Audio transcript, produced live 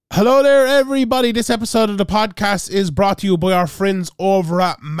Hello there, everybody. This episode of the podcast is brought to you by our friends over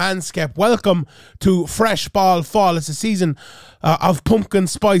at Manscaped. Welcome to Fresh Ball Fall. It's a season of pumpkin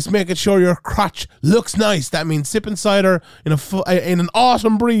spice, making sure your crotch looks nice. That means sipping cider in an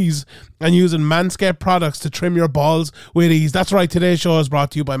autumn breeze and using Manscaped products to trim your balls with ease. That's right, today's show is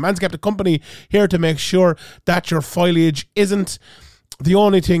brought to you by Manscaped, a company here to make sure that your foliage isn't the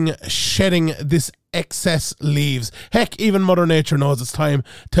only thing shedding this excess leaves. Heck, even Mother Nature knows it's time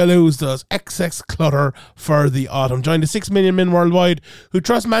to lose those excess clutter for the autumn. Join the 6 million men worldwide who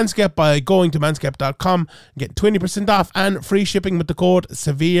trust Manscaped by going to manscaped.com and get 20% off and free shipping with the code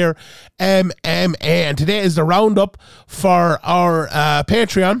SEVEREMMA. And today is the roundup for our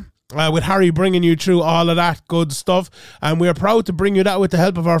Patreon. With Harry bringing you through all of that good stuff, and we're proud to bring you that with the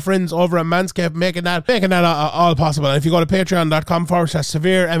help of our friends over at Manscaped, making that all possible. And if you go to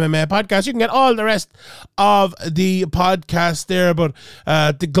patreon.com/SevereMMA podcast, you can get all the rest of the podcast there. But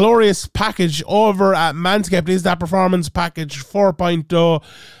the glorious package over at Manscaped is that Performance Package 4.0.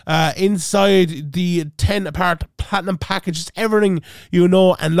 Inside the 10-part platinum package is everything you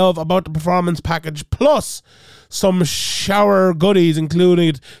know and love about the Performance Package, plus some shower goodies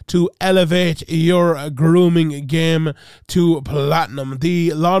included to elevate your grooming game to platinum.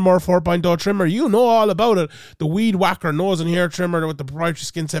 The Lawnmower 4.0 trimmer, you know all about it. The Weed Whacker nose and hair trimmer with the proprietary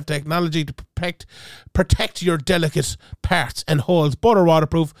skin safe technology to protect your delicate parts and holes. Both are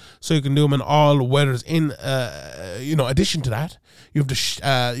waterproof, so you can do them in all weathers. In addition to that, you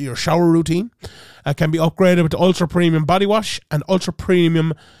have your shower routine can be upgraded with the Ultra Premium Body Wash and Ultra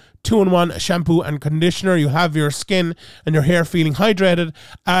Premium 2-in-1 shampoo and conditioner. You have your skin and your hair feeling hydrated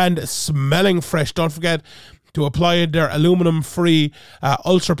and smelling fresh. Don't forget to apply their aluminum-free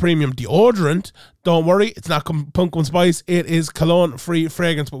ultra premium deodorant. Don't worry, it's not pumpkin spice. It is cologne-free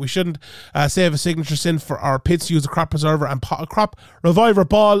fragrance, but we shouldn't save a signature scent for our pits. Use a crop preserver and crop reviver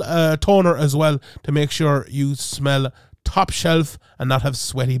ball toner as well to make sure you smell top shelf and not have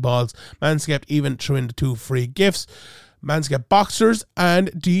sweaty balls. Manscaped even threw in the 2 free gifts: Manscaped boxers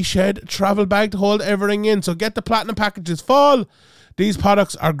and D-Shed travel bag to hold everything in. So get the platinum packages fall. These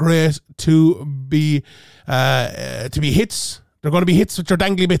products are great to be hits. They're going to be hits with your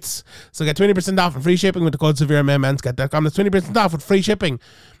dangly bits. So get 20% off and free shipping with the code SEVEREMMA at manscaped.com. That's 20% off with free shipping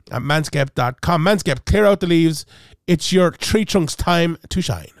at manscaped.com. Manscaped, clear out the leaves. It's your tree trunks time to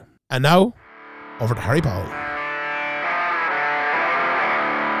shine. And now, over to Harry Powell.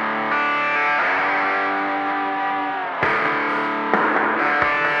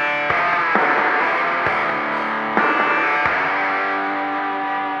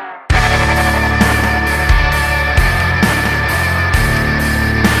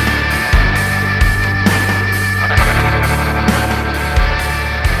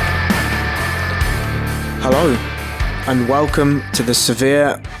 Hello, and welcome to the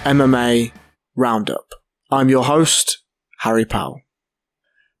Severe MMA Roundup. I'm your host, Harry Powell.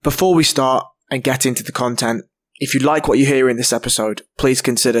 Before we start and get into the content, if you like what you hear in this episode, please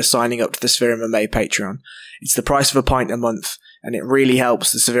consider signing up to the Severe MMA Patreon. It's the price of a pint a month, and it really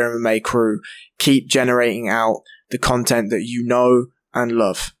helps the Severe MMA crew keep generating out the content that you know and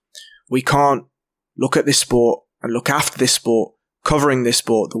love. We can't look at this sport and look after this sport, covering this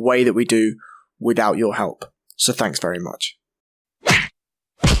sport the way that we do without your help. So thanks very much.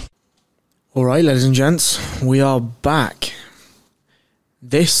 Alright, ladies and gents, we are back.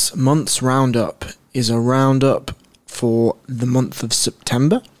 This month's roundup is a roundup for the month of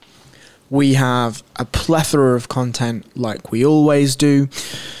September. We have a plethora of content like we always do.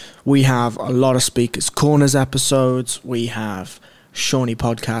 We have a lot of Speakers Corners episodes. We have Shawnee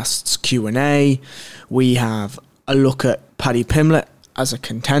Podcast's Q&A. We have a look at Paddy Pimblett as a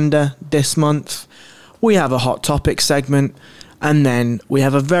contender this month. We have a hot topic segment, and then we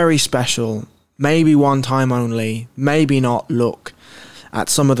have a very special, maybe one time only, maybe not, look at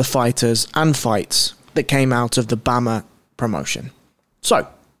some of the fighters and fights that came out of the BAMMA promotion. So,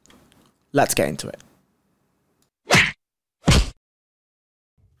 let's get into it.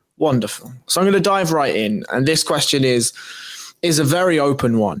 Wonderful. So I'm going to dive right in, and this question is a very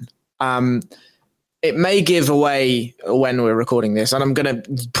open one. It may give away when we're recording this, and I'm going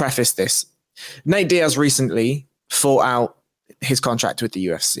to preface this. Nate Diaz recently fought out his contract with the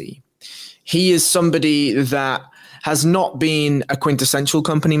UFC. He is somebody that has not been a quintessential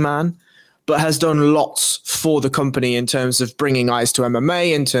company man, but has done lots for the company in terms of bringing eyes to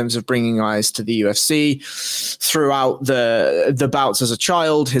MMA, in terms of bringing eyes to the UFC throughout the bouts as a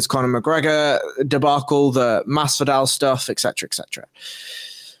child, his Conor McGregor debacle, the Masvidal stuff, etc., etc.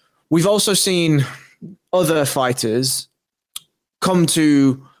 We've also seen other fighters come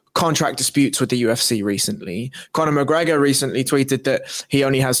to contract disputes with the UFC recently. Conor McGregor recently tweeted that he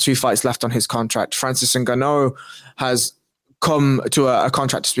only has 2 fights left on his contract. Francis Ngannou has come to a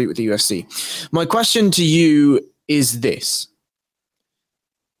contract dispute with the UFC. My question to you is this.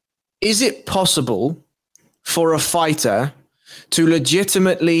 Is it possible for a fighter to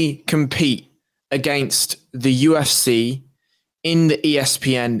legitimately compete against the UFC in the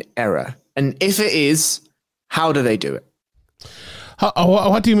ESPN era? And if it is, how do they do it?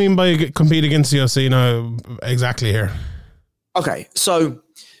 What do you mean by compete against the UFC now exactly here? Okay, so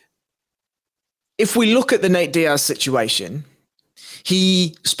if we look at the Nate Diaz situation,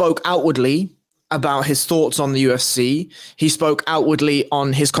 he spoke outwardly about his thoughts on the UFC. He spoke outwardly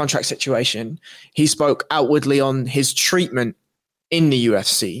on his contract situation. He spoke outwardly on his treatment in the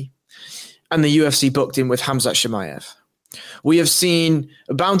UFC. And the UFC booked him with Khamzat Chimaev. We have seen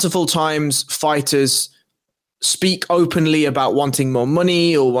bountiful times fighters speak openly about wanting more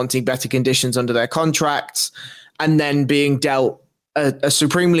money or wanting better conditions under their contracts, and then being dealt a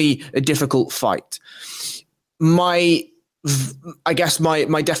supremely difficult fight. My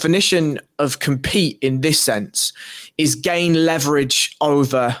definition of compete in this sense is gain leverage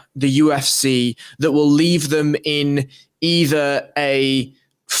over the UFC that will leave them in either a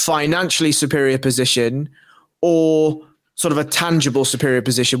financially superior position or sort of a tangible superior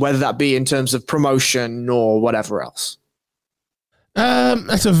position, whether that be in terms of promotion or whatever else.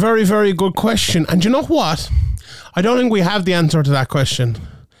 That's a very, very good question. And you know what? I don't think we have the answer to that question.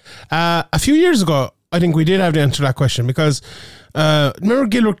 A few years ago, I think we did have the answer to that question because remember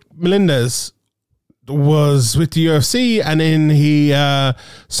Gilbert Melendez was with the UFC and then he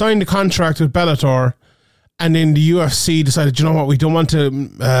signed a contract with Bellator. And then the UFC decided, you know what, we don't want to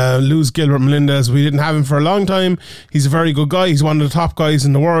lose Gilbert Melendez. We didn't have him for a long time. He's a very good guy. He's one of the top guys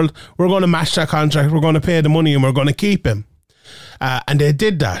in the world. We're going to match that contract. We're going to pay the money and we're going to keep him. And they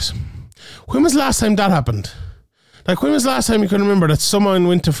did that. When was the last time that happened? Like, when was the last time you can remember that someone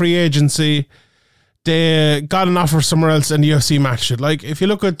went to free agency, they got an offer somewhere else and the UFC matched it? Like, if you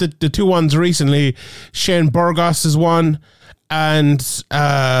look at the two ones recently, Shane Burgos is one and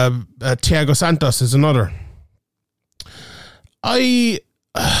Thiago Santos is another. Dana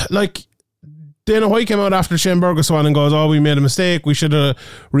White came out after Shane Burgos one and goes, "Oh, we made a mistake. We should have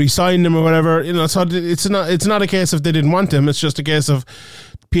re-signed him or whatever." You know, so it's not a case of they didn't want him. It's just a case of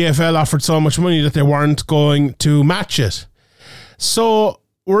PFL offered so much money that they weren't going to match it. So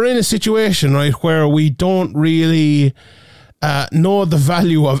we're in a situation, right, where we don't really know the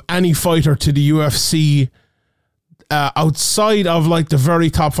value of any fighter to the UFC. Outside of like the very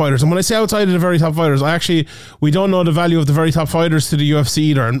top fighters. And when I say outside of the very top fighters, we don't know the value of the very top fighters to the UFC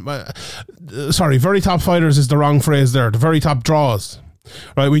either. And very top fighters is the wrong phrase there. The very top draws,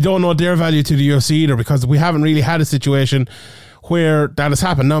 right? We don't know their value to the UFC either because we haven't really had a situation where that has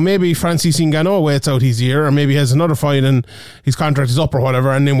happened. Now, maybe Francis Ngannou waits out his year, or maybe he has another fight and his contract is up or whatever,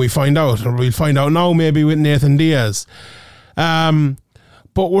 and then we find out, or we'll find out now maybe with Nathan Diaz.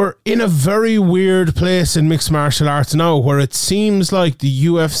 But we're in a very weird place in mixed martial arts now where it seems like the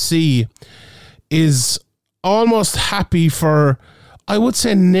UFC is almost happy for, I would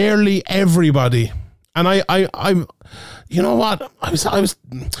say, nearly everybody. And I'm you know what? I was,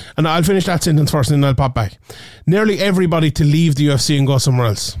 and I'll finish that sentence first and then I'll pop back. Nearly everybody to leave the UFC and go somewhere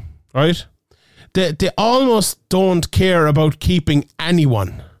else, right? They almost don't care about keeping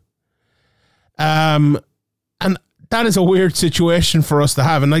anyone. And that is a weird situation for us to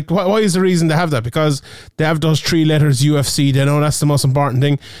have. And like, why is the reason to have that? Because they have those 3 letters UFC. They know that's the most important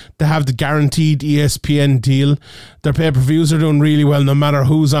thing. They have the guaranteed ESPN deal. Their pay-per-views are doing really well no matter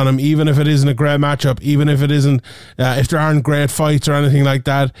who's on them, even if it isn't a great matchup, even if it isn't, if there aren't great fights or anything like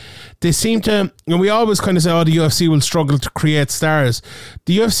that. They seem to, and we always kind of say, oh, the UFC will struggle to create stars.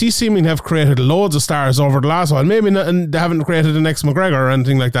 The UFC seeming to have created loads of stars over the last while. Maybe not, and they haven't created the next McGregor or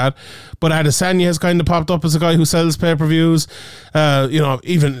anything like that, but Adesanya has kind of popped up as a guy who sells pay-per-views.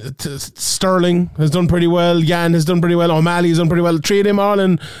 Even Sterling has done pretty well. Yan has done pretty well. O'Malley has done pretty well. 3 of them all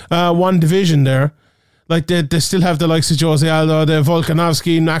in one division there. Like they still have the likes of Jose Aldo, the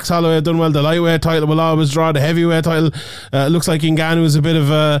Volkanovski, Max Holloway have done well. The lightweight title will always draw. The heavyweight title looks like Ngannou is a bit of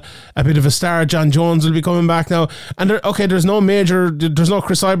a star. John Jones will be coming back now. And there's no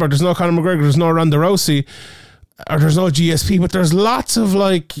Chris Cyborg, there's no Conor McGregor, there's no Ronda Rousey, or there's no GSP, but there's lots of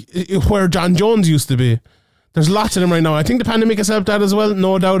like where John Jones used to be. There's lots of them right now. I think the pandemic has helped that as well,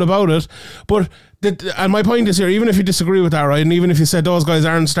 no doubt about it. But and my point is here, even if you disagree with that, right, and even if you said those guys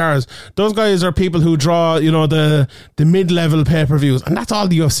aren't stars, those guys are people who draw, the mid-level pay-per-views, and that's all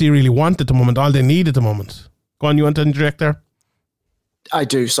the UFC really want at the moment, all they need at the moment. Go on, you want to interject there? I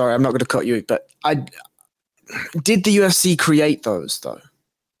do. Sorry, I'm not going to cut you, but did the UFC create those though?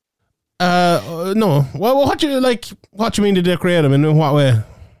 No. Well, what do you like? What do you mean did they create them? In what way?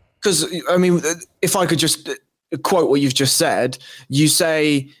 Because, I mean, if I could just quote what you've just said, you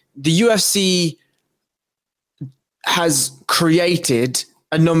say the UFC has created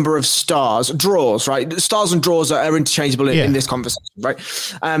a number of draws, right? Stars and draws are interchangeable in this conversation, right?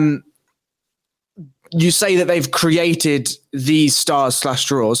 You say that they've created these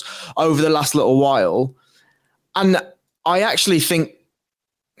stars/draws over the last little while. And I actually think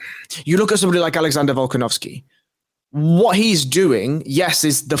you look at somebody like Alexander Volkanovski. What he's doing, yes,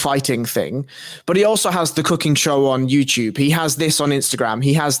 is the fighting thing, but he also has the cooking show on YouTube. He has this on Instagram.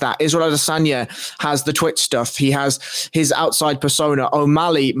 He has that. Israel Adesanya has the Twitch stuff. He has his outside persona.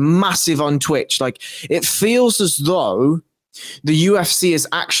 O'Malley, massive on Twitch. Like, it feels as though the UFC is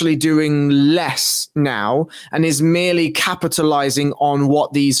actually doing less now and is merely capitalizing on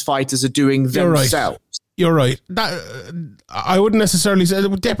what these fighters are doing themselves. You're right. That I wouldn't necessarily say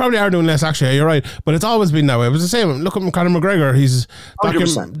they probably are doing less. Actually, you're right. But it's always been that way. It was the same. Look at Conor McGregor. He's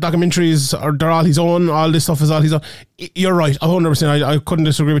documentaries they're all his own. All this stuff is all his own. You're right. 100%. I couldn't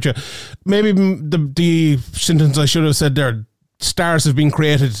disagree with you. Maybe the sentence I should have said there. Stars have been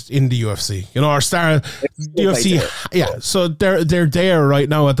created in the UFC. You know, our the UFC. Yeah. So they're there right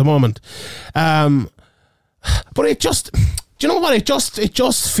now at the moment. But it just, do you know what? It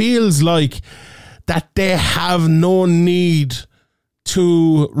just feels like that they have no need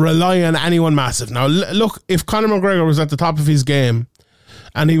to rely on anyone massive. Now, look, if Conor McGregor was at the top of his game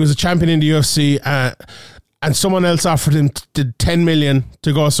and he was a champion in the UFC and someone else offered him 10 million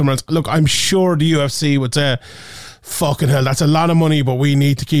to go somewhere else, look, I'm sure the UFC would say, fucking hell, that's a lot of money, but we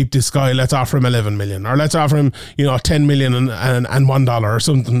need to keep this guy. Let's offer him 11 million or let's offer him, 10 million and $1 or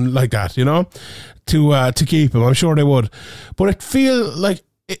something like that, to keep him. I'm sure they would. But it feels like,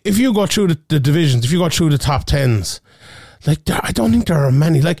 if you go through the divisions, if you go through the top 10s, like I don't think there are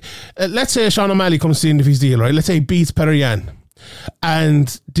many. Like, let's say Sean O'Malley comes to the end of his deal, right? Let's say he beats Petr Yan,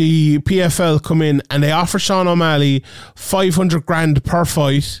 and the PFL come in and they offer Sean O'Malley 500 grand per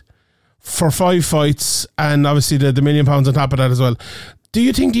fight for 5 fights, and obviously the £1 million on top of that as well. Do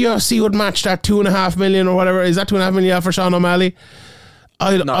you think the UFC would match that 2.5 million or whatever? Is that 2.5 million for Sean O'Malley?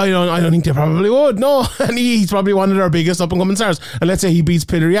 I don't think they probably would. No, and he's probably one of their biggest up and coming stars. And let's say he beats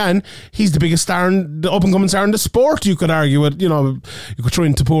Petr Yan, he's the biggest star, the up and coming star in the sport. You could argue it. You could throw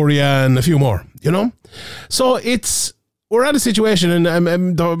in Topuria and a few more. So we're at a situation,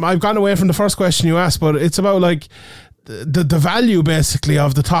 and I've gone away from the first question you asked, but it's about like the value basically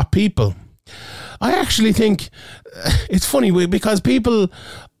of the top people. I actually think it's funny because people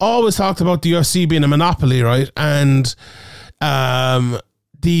always talked about the UFC being a monopoly, right? And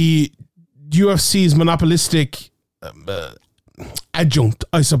the UFC's monopolistic adjunct,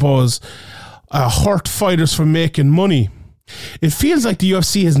 I suppose, hurt fighters from making money. It feels like the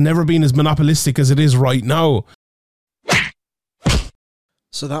UFC has never been as monopolistic as it is right now.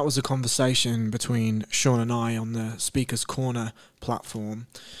 So that was a conversation between Sean and I on the Speaker's Corner platform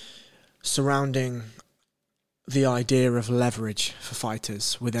surrounding the idea of leverage for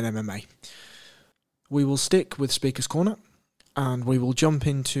fighters within MMA. We will stick with Speaker's Corner, and we will jump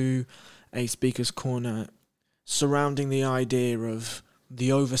into a Speaker's Corner surrounding the idea of the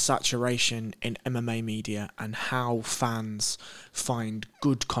oversaturation in MMA media and how fans find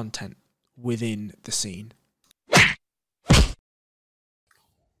good content within the scene.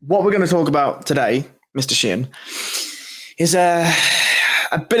 What we're going to talk about today, Mr. Sheehan, is a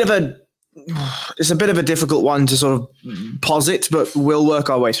bit of a difficult one to sort of posit, but we'll work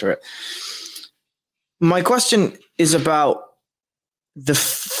our way through it. My question is about the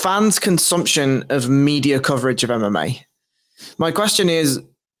fans' consumption of media coverage of MMA. My question is,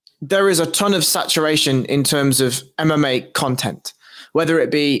 there is a ton of saturation in terms of MMA content, whether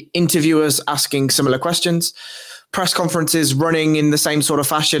it be interviewers asking similar questions, press conferences running in the same sort of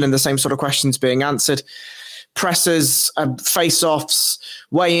fashion and the same sort of questions being answered, pressers, face-offs,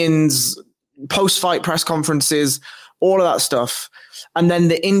 weigh-ins, post-fight press conferences, all of that stuff. And then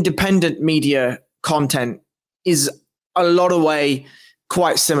the independent media content is a lot of way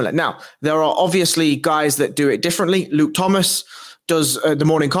quite similar. Now, there are obviously guys that do it differently. Luke Thomas does the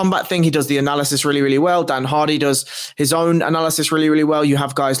Morning Combat thing. He does the analysis really, really well. Dan Hardy does his own analysis really, really well. You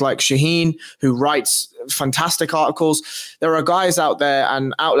have guys like Shaheen, who writes fantastic articles. There are guys out there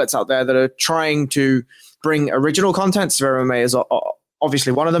and outlets out there that are trying to bring original content. Severe MMA is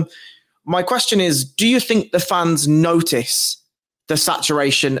obviously one of them. My question is, do you think the fans notice the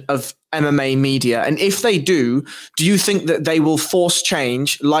saturation of MMA media? And if they do you think that they will force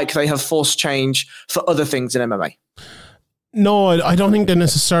change like they have forced change for other things in MMA? No, I don't think they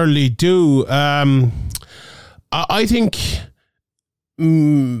necessarily do. I think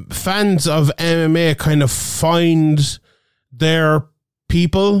fans of MMA kind of find their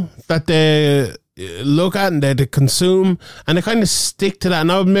people that they look at and they consume, and they kind of stick to that.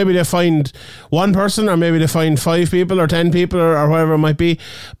 Now maybe they find one person, or maybe they find 5 people or 10 people or whatever it might be.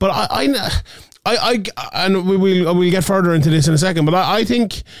 But I and we'll get further into this in a second. But I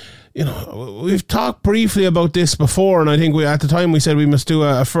think, you know, we've talked briefly about this before, and I think at the time we said we must do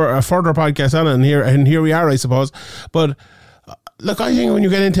a further podcast on it, and here we are, I suppose. But look, I think when you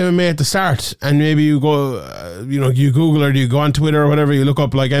get into MMA at the start, and maybe you go, you Google or you go on Twitter or whatever, you look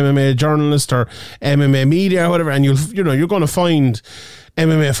up like MMA journalist or MMA media or whatever, and you're going to find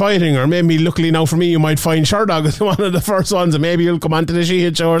MMA fighting, or maybe luckily now for me, you might find Sherdog as one of the first ones, and maybe you'll come onto the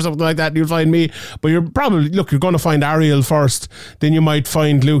Sheehan show or something like that, and you'll find me. But you're going to find Ariel first, then you might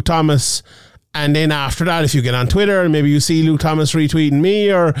find Luke Thomas. And then after that, if you get on Twitter and maybe you see Luke Thomas retweeting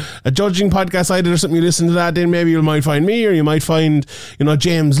me, or a judging podcast I did or something, you listen to that, then maybe you might find me, or you might find,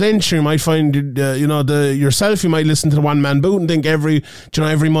 James Lynch, or you might find, yourself. You might listen to the One Man Boot and think every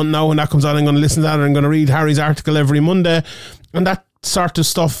month now when that comes on, I'm going to listen to that, or I'm going to read Harry's article every Monday. And that sort of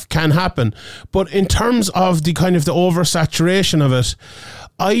stuff can happen. But in terms of the kind of the oversaturation of it,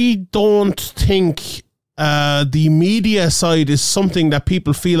 I don't think the media side is something that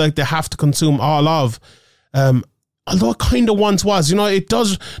people feel like they have to consume all of. Although it kind of once was, it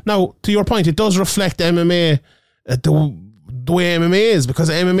does. Now, to your point, it does reflect MMA, the way MMA is, because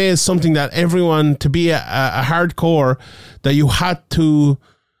MMA is something that everyone, to be a hardcore, that you had to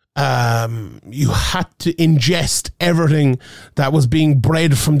ingest everything that was being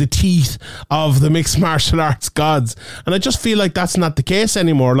bred from the teeth of the mixed martial arts gods, and I just feel like that's not the case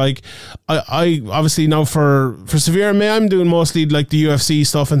anymore. Like I obviously now for Severe MMA, I'm doing mostly like the UFC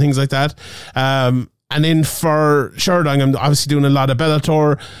stuff and things like that, and then for Sherdog, I'm obviously doing a lot of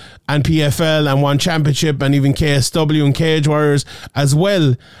Bellator and PFL and One Championship and even KSW and Cage Warriors, as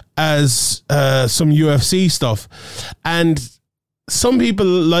well as some UFC stuff. And some people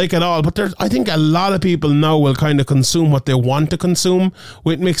like it all, but I think a lot of people now will kind of consume what they want to consume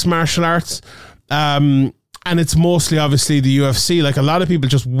with mixed martial arts. And it's mostly obviously the UFC. Like, a lot of people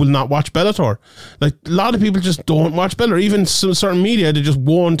just will not watch Bellator. Like, a lot of people just don't watch Bellator. Even some certain media, they just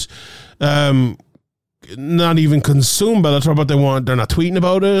won't not even consume Bellator, but they're not tweeting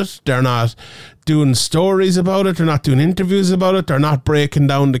about it, they're not doing stories about it, they're not doing interviews about it, they're not breaking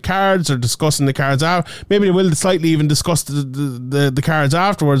down the cards or discussing the cards out. Maybe they will slightly even discuss the cards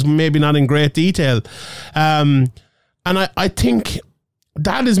afterwards, maybe not in great detail. And I think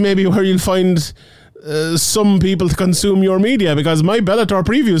that is maybe where you'll find some people to consume your media, because my Bellator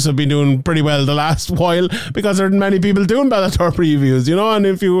previews have been doing pretty well the last while because there are many people doing Bellator previews, and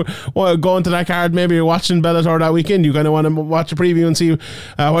if you go into that card, maybe you're watching Bellator that weekend, you kind of want to watch a preview and see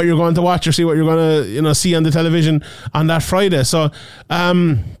what you're going to watch, or see what you're going to see on the television on that Friday. So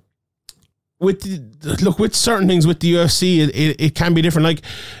with certain things with the UFC, it can be different. Like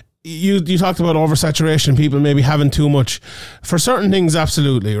you talked about oversaturation, people maybe having too much for certain things.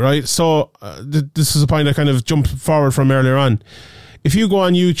 Absolutely right. So this is a point I kind of jumped forward from earlier on. If you go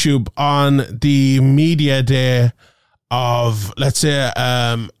on YouTube on the media day of, let's say,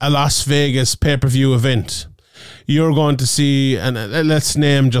 a Las Vegas pay-per-view event, you're going to see, and let's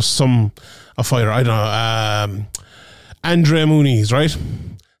name just a fighter, I don't know, Andre Muniz, right?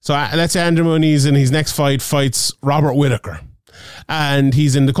 So let's say Andre Muniz in his next fight fights Robert Whittaker, and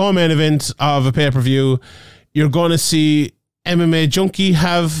he's in the co-main event of a pay-per-view. You're going to see MMA Junkie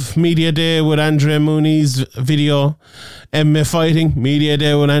have media day with Andre Muniz video. MMA Fighting, media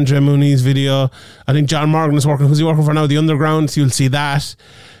day with Andre Muniz video. I think John Morgan is working. Who's he working for now? The Underground. You'll see that.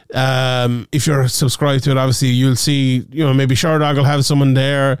 If you're subscribed to it, obviously you'll see, maybe Sherdog will have someone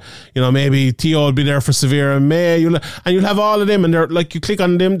there, maybe T.O. will be there for Severe MMA, you'll have all of them, and they're like, you click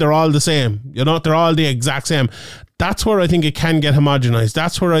on them, they're all the same, they're all the exact same. That's where I think it can get homogenized.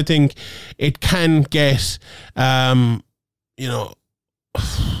 That's where I think it can get, kind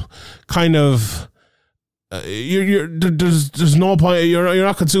of, there's no point. You're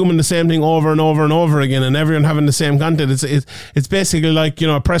not consuming the same thing over and over and over again, and everyone having the same content. It's basically like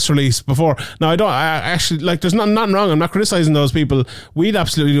a press release before. Now I actually like. There's nothing wrong. I'm not criticizing those people. We'd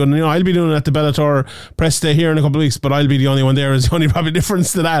absolutely do it. I'll be doing it at the Bellator press day here in a couple of weeks, but I'll be the only one there. Is the only probably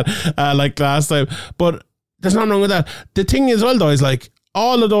difference to that, like last time. But there's nothing wrong with that. The thing as well, though, is like,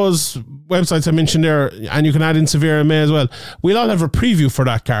 all of those websites I mentioned there, and you can add in Severe MMA as well, we'll all have a preview for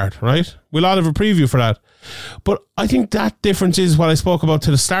that card, right? We'll all have a preview for that. But I think that difference is what I spoke about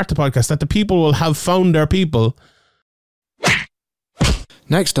to the start of the podcast, that the people will have found their people.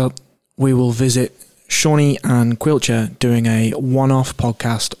 Next up, we will visit Shawnee and Quilcher doing a one-off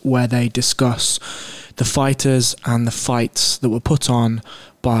podcast where they discuss the fighters and the fights that were put on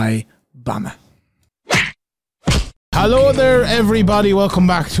by BAMMA. Hello there, everybody. Welcome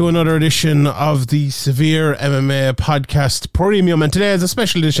back to another edition of the Severe MMA Podcast Premium. And today is a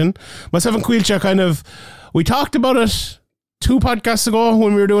special edition. Myself and Caoilte we talked about it 2 podcasts ago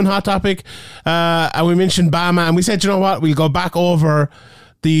when we were doing Hot Topic, and we mentioned BAMMA, and we said, you know what, we'll go back over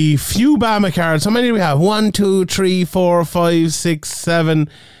the few BAMMA cards. How many do we have? 1, 2, 3, 4, 5, 6, 7,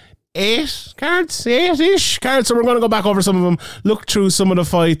 8 cards, 8-ish cards. So we're going to go back over some of them, look through some of the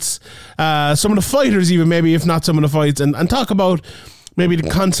fights, some of the fighters even, maybe, if not some of the fights, and talk about maybe the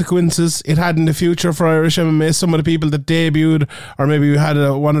consequences it had in the future for Irish MMA, some of the people that debuted, or maybe we had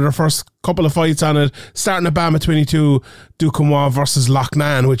one of their first couple of fights on it, starting at BAMMA 22, Duquesnoy versus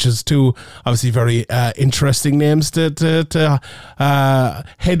Loughnane, which is 2 obviously very interesting names to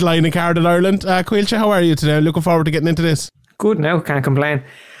headline a card in Ireland. Caoilte, how are you today? Looking forward to getting into this. Good now, can't complain.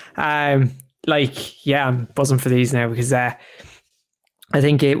 I'm buzzing for these now because I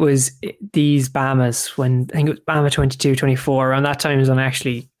think it was these BAMMAs when I think it was BAMMA 22, 24. Around that time is when I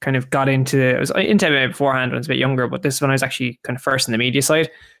actually kind of got into it. I was into MMA beforehand when I was a bit younger, but this is when I was actually kind of first in the media side.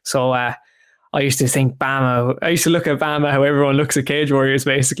 So I used to think BAMMA. I used to look at BAMMA how everyone looks at Cage Warriors,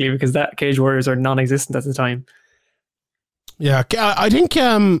 basically, because that Cage Warriors are non-existent at the time. Yeah, I think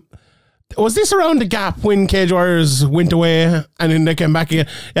was this around the gap when Cage Warriors went away and then they came back again?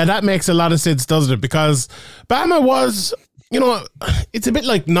 Yeah, that makes a lot of sense, doesn't it? Because BAMMA was, you know, it's a bit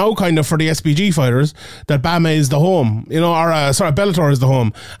like now kind of for the SBG fighters that BAMMA is the home, you know, or Bellator is the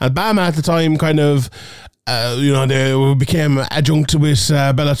home. And BAMMA at the time kind of, they became adjunct with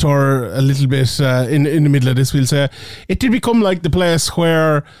Bellator a little bit in the middle of this, we'll say. It did become like the place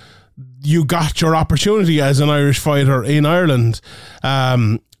where you got your opportunity as an Irish fighter in Ireland.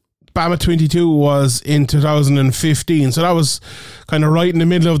 BAMMA 22 was in 2015, so that was kind of right in the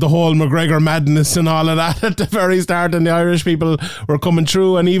middle of the whole McGregor madness and all of that at the very start, and the Irish people were coming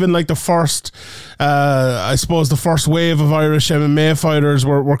through, and even like the first wave of Irish MMA fighters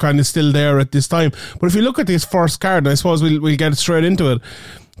were kind of still there at this time. But if you look at this first card, and I suppose we'll get straight into it,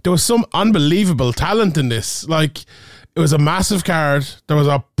 there was some unbelievable talent in this. Like, it was a massive card. There was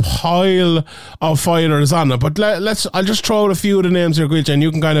a pile of fighters on it. But I'll just throw out a few of the names here, Caoilte, and you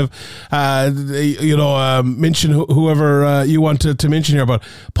can kind of, mention whoever you want to mention here. But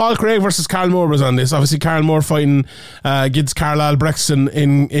Paul Craig versus Carl Moore was on this. Obviously, Carl Moore fighting against Carl Albrechtsen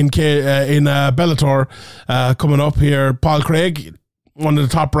in Bellator coming up here. Paul Craig, one of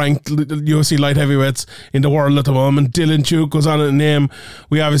the top-ranked UFC light heavyweights in the world at the moment. Dylan Tuke goes on a name.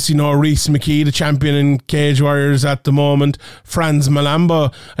 We obviously know Rhys McKee, the champion in Cage Warriors at the moment. Franz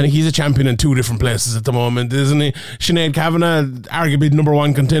Malambo, I think he's a champion in 2 different places at the moment, isn't he? Sinead Kavanagh, arguably the number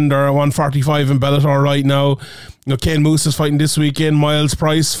 1 contender at 145 in Bellator right now. You know, Kane Moose is fighting this weekend. Miles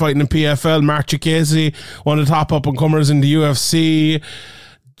Price fighting in PFL. Mark Chikese, one of the top up-and-comers in the UFC.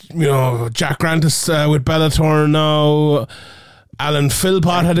 You know, Jack Grant is with Bellator now. Alan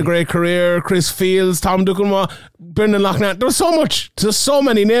Philpott had a great career. Chris Fields, Tom Duquesnoy, Brendan Loughnane. There's so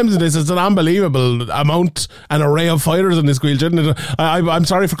many names in this. It's an unbelievable amount, an array of fighters in this, Caoilte. I'm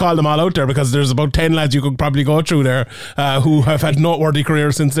sorry for calling them all out there because there's about 10 lads you could probably go through there who have had noteworthy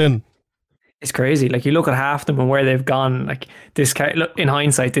careers since then. It's crazy. Like, you look at half of them and where they've gone. Like, this card, look, in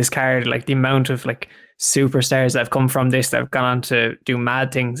hindsight, this card, like the amount of like superstars that have come from this that have gone on to do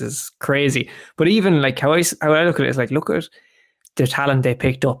mad things is crazy. But even like how I look at it is like, look at the talent they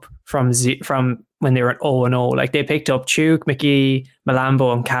picked up from when they were at 0-0. Like, they picked up Tuke, McGee,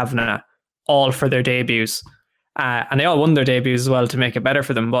 Malambo and Kavanagh all for their debuts. And they all won their debuts as well to make it better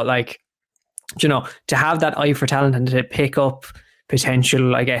for them. But like, you know, to have that eye for talent and to pick up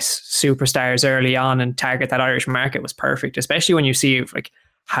potential, I guess, superstars early on and target that Irish market was perfect, especially when you see like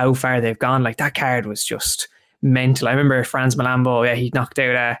how far they've gone. Like, that card was just mental. I remember Franz Malambo, he knocked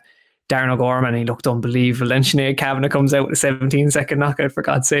out Darren O'Gorman, he looked unbelievable. Then Sinead Kavanagh comes out with a 17-second knockout, for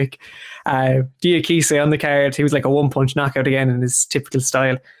God's sake. Diakise on the card, he was like a one-punch knockout again in his typical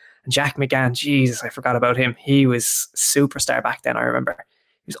style. And Jack McGann, Jesus, I forgot about him. He was superstar back then, I remember.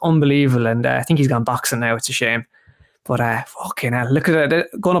 He was unbelievable, and I think he's gone boxing now. It's a shame. But fucking hell, look at it.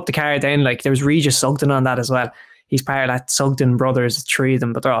 Going up the card then, like, there was Regis Sugden on that as well. He's part of that Sugden brothers, 3 of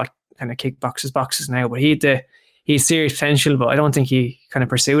them, but they're all kind of boxes now. But he's serious potential, but I don't think he kind of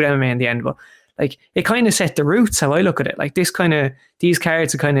pursued MMA in the end. But like, it kind of set the roots, how I look at it. Like, these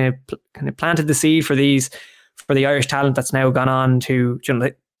cards have kind of planted the seed for the Irish talent that's now gone on to, you know,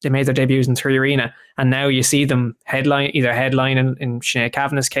 they made their debuts in 3 Arena, and now you see them headline in Sinead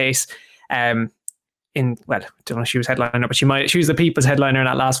Kavanagh's case. I don't know if she was headliner, but she was the people's headliner in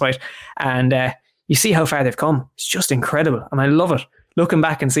that last fight. And you see how far they've come. It's just incredible, and I love it looking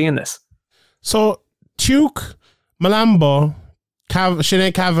back and seeing this. So Tuke, Malambo,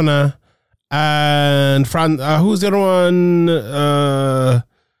 Sinead Kavanagh, and who's the other one?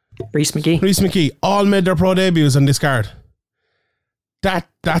 Reece McGee. Reece McGee all made their pro debuts on this card.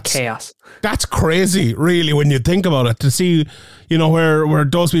 That's chaos. That's crazy, really, when you think about it. To see, where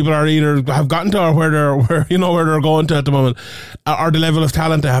those people are either have gotten to or where they're going to at the moment, or the level of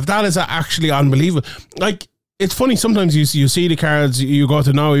talent they have. That is actually unbelievable. Like, it's funny, sometimes you see the cards you go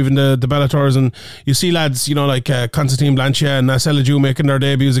to now, even the Bellators, and you see lads, like Constantine Blanchet and Nasella Jew making their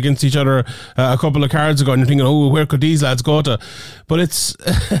debuts against each other a couple of cards ago, and you're thinking, oh, where could these lads go to? But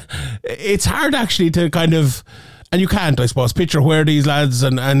it's hard actually to kind of, and you can't, I suppose, picture where these lads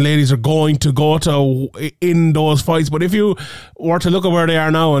and ladies are going to go to in those fights. But if you were to look at where they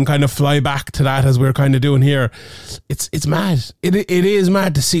are now and kind of fly back to that, as we're kind of doing here, it's mad. It is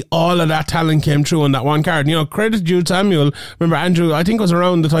mad to see all of that talent came through on that one card. Credit to Jude Samuel. Remember, Andrew, I think it was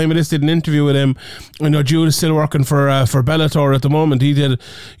around the time of this, did an interview with him. Jude is still working for Bellator at the moment. He did,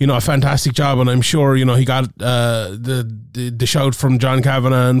 a fantastic job, and I'm sure, he got the shout from John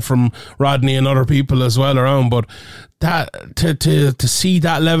Kavanagh and from Rodney and other people as well around. But that to see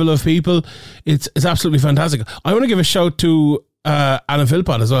that level of people, it's absolutely fantastic. I want to give a shout to Alan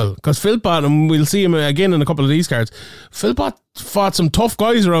Philpott as well, because Philpott, and we'll see him again in a couple of these cards, Philpott fought some tough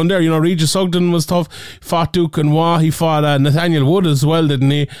guys around there. Regis Sugden was tough, fought Duke and Waugh, he fought Nathaniel Wood as well,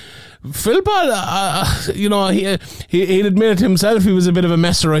 didn't he? Philpott, he'd admitted himself he was a bit of a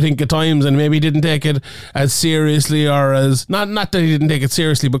messer, I think, at times, and maybe didn't take it as seriously, or as not that he didn't take it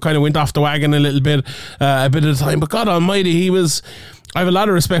seriously, but kind of went off the wagon a little bit, a bit at a time. But God Almighty, I have a lot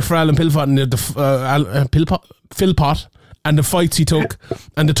of respect for Alan Philpott and Philpott and the fights he took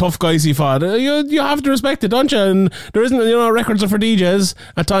and the tough guys he fought. You have to respect it, don't you? And there isn't, records are for DJs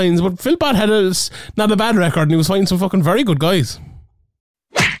at times, but Philpott had not a bad record, and he was fighting some fucking very good guys.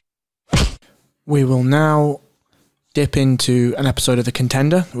 We will now dip into an episode of The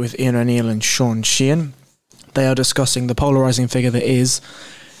Contender with Ian O'Neill and Sean Sheehan. They are discussing the polarising figure that is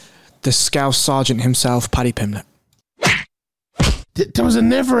the Scouse Sergeant himself, Paddy Pimblett. There was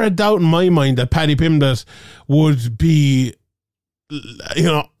never a doubt in my mind that Paddy Pimblett would be,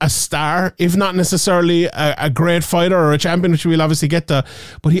 a star, if not necessarily a great fighter or a champion, which we'll obviously get to.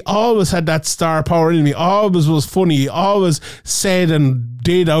 But he always had that star power in him. He always was funny. He always said and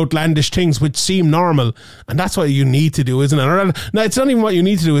did outlandish things which seem normal. And that's what you need to do, isn't it? Now, it's not even what you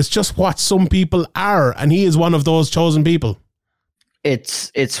need to do. It's just what some people are. And he is one of those chosen people.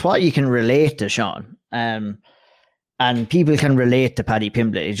 It's what you can relate to, Sean. And people can relate to Paddy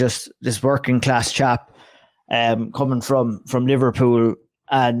Pimblett. He's just this working class chap coming from Liverpool.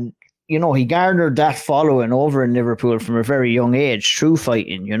 And, he garnered that following over in Liverpool from a very young age through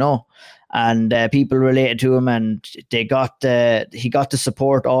fighting, and people related to him, and he got the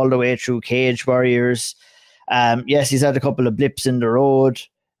support all the way through Cage Warriors. Yes, he's had a couple of blips in the road.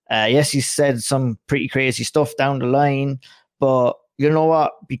 Yes, he said some pretty crazy stuff down the line, but you know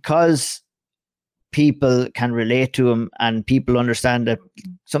what? Because people can relate to him and people understand that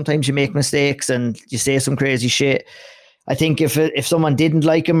sometimes you make mistakes and you say some crazy shit. I think if someone didn't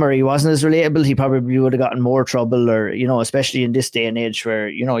like him or he wasn't as relatable, he probably would have gotten more trouble, or, especially in this day and age where,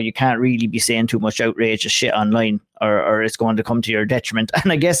 you can't really be saying too much outrageous shit online or it's going to come to your detriment.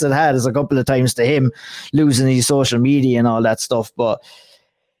 And I guess it has a couple of times to him, losing his social media and all that stuff. But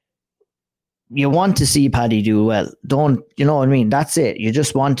you want to see Paddy do well. Don't, you know what I mean? That's it. You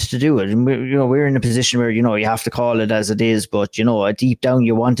just want to do it. And we're in a position where, you have to call it as it is, but, deep down,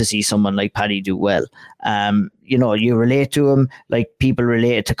 you want to see someone like Paddy do well. You relate to him like people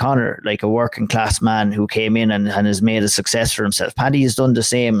related to Conor, like a working class man who came in and has made a success for himself. Paddy has done the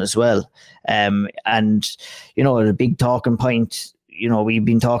same as well. And, the big talking point, we've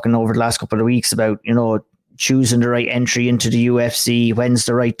been talking over the last couple of weeks about, choosing the right entry into the UFC, when's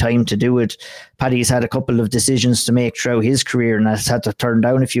the right time to do it. Paddy's had a couple of decisions to make throughout his career and has had to turn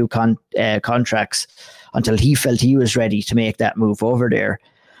down a few contracts until he felt he was ready to make that move over there.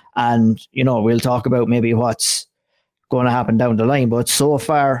 And, we'll talk about maybe what's going to happen down the line, but so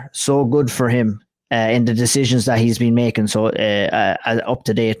far, so good for him in the decisions that he's been making. So up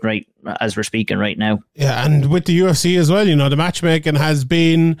to date, right, as we're speaking right now. Yeah, and with the UFC as well, the matchmaking has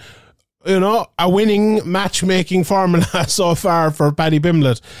been, a winning matchmaking formula so far for Paddy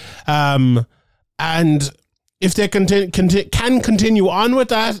Pimblett. And if they can continue on with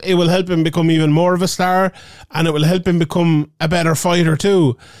that, it will help him become even more of a star, and it will help him become a better fighter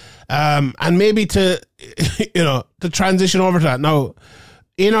too. And maybe to transition over to that. Now,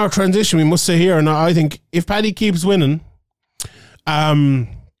 in our transition, we must say here, and I think if Paddy keeps winning,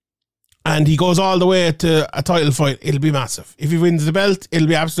 and he goes all the way to a title fight, it'll be massive. If he wins the belt, it'll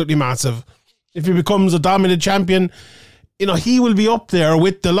be absolutely massive. if he becomes a dominant champion, you know, he will be up there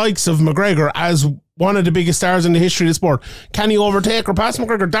with the likes of McGregor as one of the biggest stars in the history of the sport. Can he overtake or pass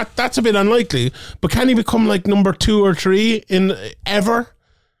McGregor? That's a bit unlikely. But can he become like number 2 or 3 in ever?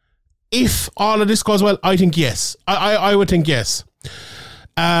 If all of this goes well, I think yes. I would think yes.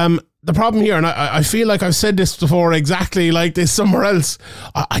 The problem here, and I feel like I've said this before exactly like this somewhere else,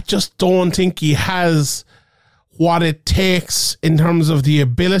 I just don't think he has what it takes in terms of the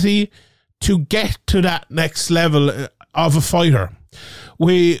ability to get to that next level of a fighter.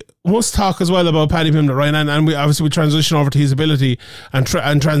 We must talk as well about Paddy Pimblett, right? And we obviously we transition over to his ability and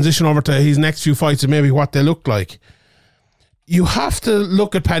transition over to his next few fights and maybe what they look like. You have to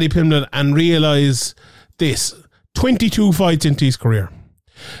look at Paddy Pimblett and realise this: 22 fights into his career.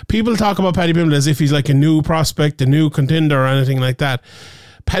 People talk about Paddy Pimblett as if he's like a new prospect, a new contender or anything like that.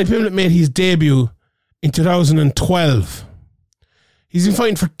 Paddy Pimblett made his debut in 2012. He's been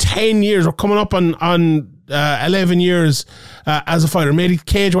fighting for 10 years. We're coming up on 11 years as a fighter. Made his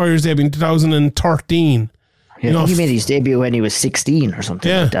Cage Warriors debut in 2013. Yeah, I think he made his debut when he was 16 or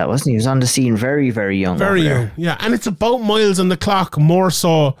something like that, wasn't he? He was on the scene very, very young. Very young, yeah. And it's about miles on the clock more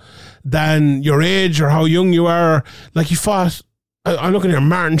so than your age or how young you are. Like he fought... I'm looking here,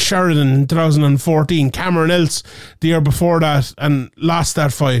 Martin Sheridan in 2014, Cameron Else the year before that and lost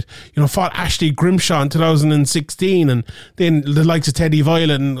that fight. You know, fought Ashley Grimshaw in 2016, and then the likes of Teddy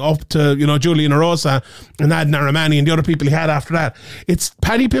Violet and up to, you know, Julian Erosa and Adnan Rahmani and the other people he had after that. It's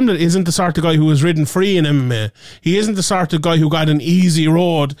Paddy Pimblett isn't the sort of guy who was ridden free in MMA. He isn't the sort of guy who got an easy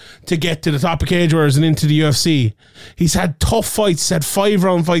road to get to the top of Cage Warriors and into the UFC. He's had tough fights, he's had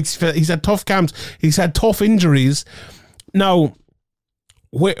 5-round fights, he's had tough camps, he's had tough injuries. Now,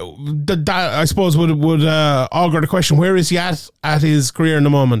 that I suppose would augur the question: where is he at his career in the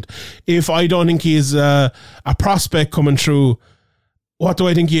moment? If I don't think he is a prospect coming through, what do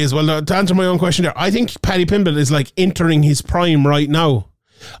I think he is? Well, to answer my own question there, I think Paddy Pimblett is like entering his prime right now.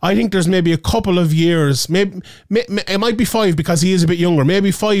 I think there's maybe a couple of years, maybe it might be 5 because he is a bit younger,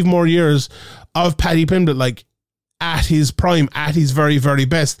 maybe 5 more years of Paddy Pimblett like at his prime, at his very, very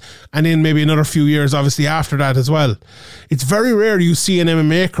best, and then maybe another few years obviously after that as well. It's very rare you see an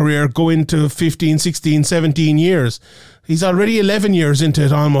MMA career go into 15, 16, 17 years. He's already 11 years into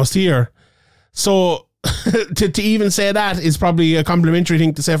it almost here. So to even say that is probably a complimentary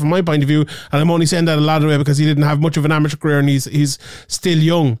thing to say from my point of view, and I'm only saying that a lot of the way because he didn't have much of an amateur career and he's still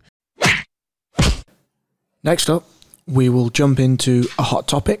young. Next up, we will jump into a hot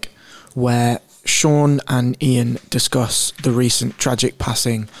topic where Sean and Ian discuss the recent tragic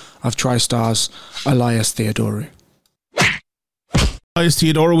passing of TriStar's Elias Theodorou. Elias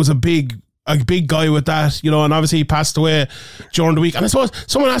Theodorou was a big guy with that, you know, and obviously he passed away during the week. And I suppose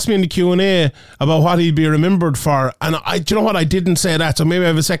someone asked me in the Q&A about what he'd be remembered for, and do you know what? I didn't say that, so maybe I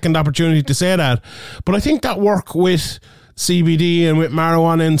have a second opportunity to say that. But I think that work with CBD and with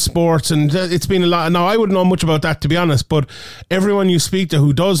marijuana in sports, and it's been a lot. Now, I wouldn't know much about that, to be honest, but everyone you speak to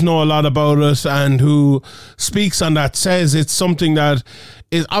who does know a lot about it and who speaks on that says it's something that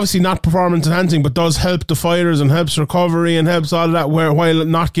is obviously not performance enhancing, but does help the fighters and helps recovery and helps all of that, while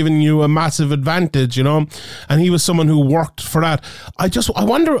not giving you a massive advantage, you know. And he was someone who worked for that. I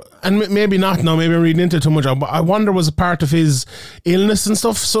wonder, and maybe not now, maybe I'm reading into it too much, but I wonder was a part of his illness and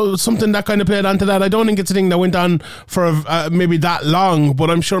stuff, so something that kind of played onto that. I don't think it's a thing that went on for maybe that long,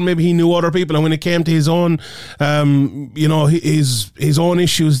 but I'm sure maybe he knew other people, and when it came to his own, you know, his own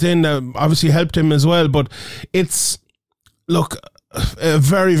issues, then obviously helped him as well. But it's, look,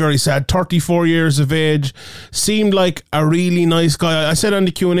 very, very sad. 34 years of age, seemed like a really nice guy. I said on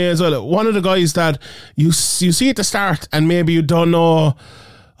the Q&A as well, one of the guys that you see at the start and maybe you don't know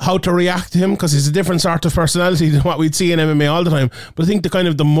how to react to him because he's a different sort of personality than what we'd see in MMA all the time. But I think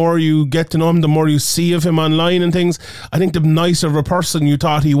the more you get to know him, the more you see of him online and things, I think the nicer of a person you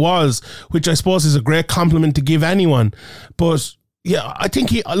thought he was, which I suppose is a great compliment to give anyone. But yeah, I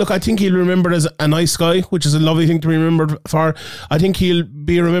think he'll be remembered as a nice guy, which is a lovely thing to be remembered for. I think he'll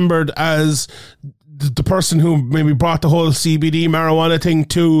be remembered as the person who maybe brought the whole CBD marijuana thing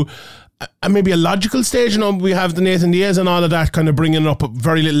to maybe a logical stage. You know, we have the Nathan Diaz and all of that kind of bringing up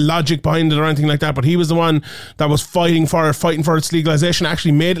very little logic behind it or anything like that, but he was the one that was fighting for its legalization,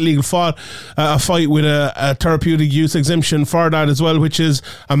 actually made it legal, fought a fight with a therapeutic use exemption for that as well, which is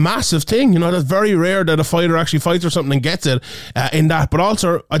a massive thing. You know, that's very rare that a fighter actually fights for something and gets it in that. But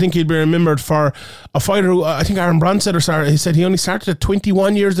also, I think he'd be remembered for a fighter who, I think Aaron Brown said, he said he only started at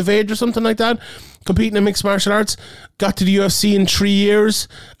 21 years of age or something like that, competing in mixed martial arts, got to the UFC in 3 years,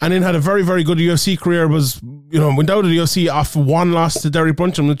 and then had a very, very good UFC career. Went out of the UFC off one loss to Derek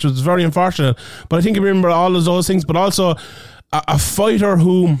Brunson, which was very unfortunate. But I think you remember all of those things, but also a fighter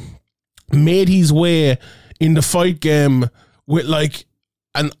who made his way in the fight game with like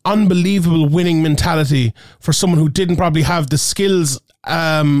an unbelievable winning mentality for someone who didn't probably have the skills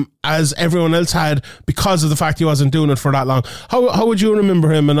as everyone else had because of the fact he wasn't doing it for that long. How would you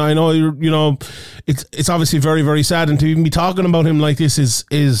remember him? And I know you know it's obviously very, very sad, and to even be talking about him like this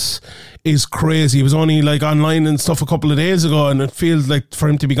is crazy. He was only like online and stuff a couple of days ago, and it feels like for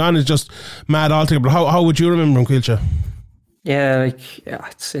him to be gone is just mad altogether. But how would you remember him, Caoimhe? Yeah,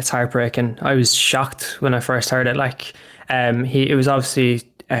 it's heartbreaking. I was shocked when I first heard it. Like, it was obviously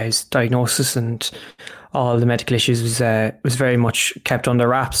his diagnosis and all the medical issues was very much kept under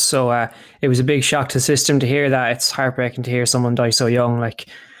wraps. So it was a big shock to the system to hear that. It's heartbreaking to hear someone die so young. Like,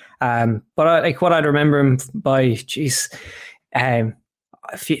 but what I'd remember him by, there's a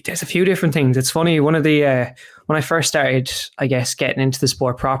few different things. It's funny. One of the when I first started, I guess, getting into the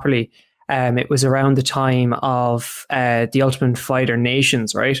sport properly. It was around the time of the Ultimate Fighter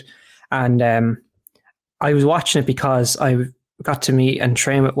Nations, right? And I was watching it because I got to meet and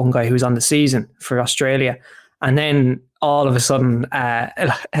train with one guy who was on the season for Australia. And then all of a sudden,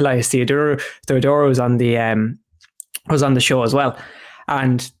 Elias Theodorou was on the show as well.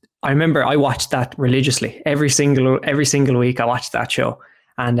 And I remember I watched that religiously. Every single week I watched that show.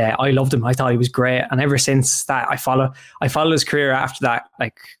 And I loved him. I thought he was great. And ever since that, I followed his career after that,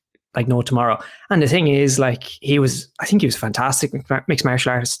 like no tomorrow. And the thing is, like, I think he was fantastic mixed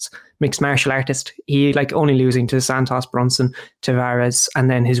martial artist. He like only losing to Santos, Brunson, Tavares, and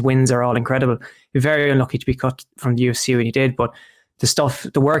then his wins are all incredible. He's very unlucky to be cut from the UFC when he did, but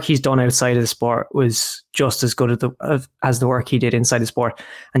the work he's done outside of the sport was just as good as the work he did inside the sport.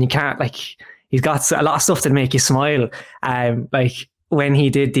 And you can't, like, he's got a lot of stuff to make you smile. Like, when he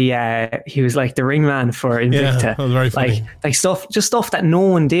did he was like the ring man for Invicta. Yeah, that was very funny. Like stuff that no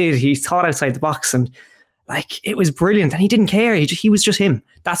one did. He thought outside the box, and like it was brilliant. And he didn't care. He was just him.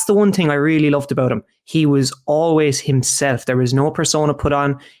 That's the one thing I really loved about him. He was always himself. There was no persona put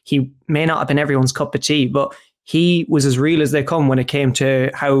on. He may not have been everyone's cup of tea, but he was as real as they come when it came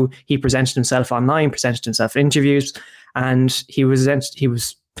to how he presented himself online, presented himself in interviews, and he was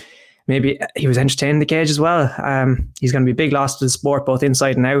entertaining the cage as well. He's going to be a big loss to the sport, both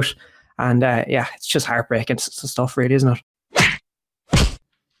inside and out. And it's just heartbreaking stuff, really, isn't it?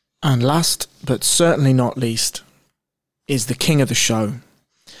 And last, but certainly not least, is the king of the show,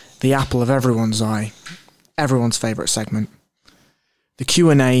 the apple of everyone's eye, everyone's favourite segment, the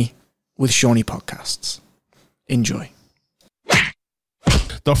Q&A with Shawnee Podcasts. Enjoy.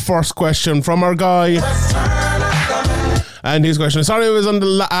 The first question from our guy. And his question, sorry I was on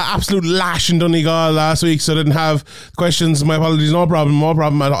the absolute lash in Donegal last week, so I didn't have questions. My apologies, no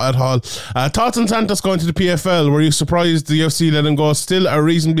problem at all. Thoughts on Santos going to the PFL? Were you surprised the UFC let him go? Still a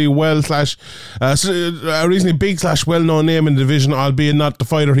reasonably a reasonably big / well-known name in the division, albeit not the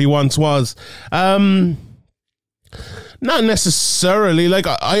fighter he once was. Not necessarily. Like,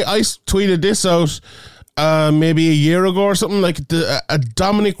 I tweeted this out maybe a year ago or something, like a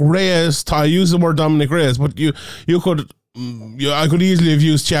Dominic Reyes. I use the word Dominic Reyes, but you could. I could easily have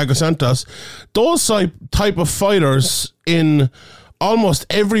used Thiago Santos. Those type of fighters in almost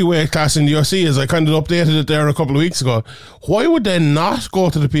every weight class in the UFC, as I kind of updated it there a couple of weeks ago, why would they not go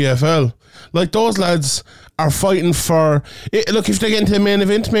to the PFL? Like, those lads are fighting for it. Look, if they get into the main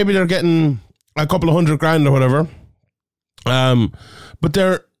event, maybe they're getting a couple of $100,000 or whatever, but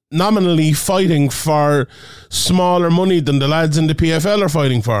they're nominally fighting for smaller money than the lads in the PFL are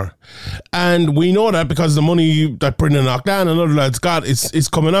fighting for. And we know that because the money that Brendan Loughnane and other lads got is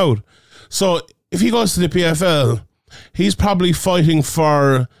coming out. So if he goes to the PFL, he's probably fighting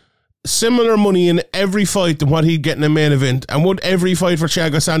for similar money in every fight than what he'd get in a main event. And would every fight for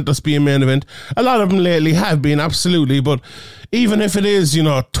Thiago Santos be a main event? A lot of them lately have been, absolutely. But even if it is,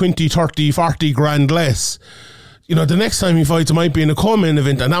 20, 30, 40 grand less, the next time he fights, it might be in a co-main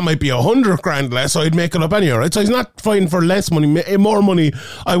event, and that might be $100,000 less, so he'd make it up anyway, right? So he's not fighting for less money, more money,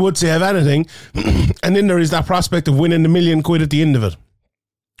 I would say, of anything. And then there is that prospect of winning $1 million at the end of it.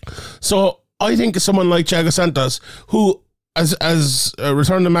 So I think someone like Thiago Santos, who, as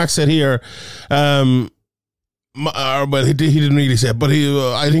Return to Max said here, well, he didn't really say it, but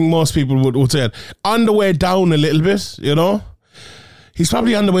I think most people would say it, on the way down a little bit, he's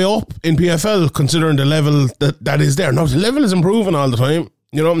probably on the way up in PFL, considering the level that is there. Now, the level is improving all the time.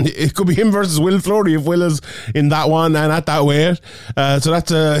 It could be him versus Will Fleury if Will is in that one and at that weight. So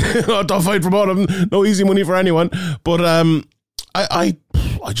that's a tough fight for both of them. No easy money for anyone. But I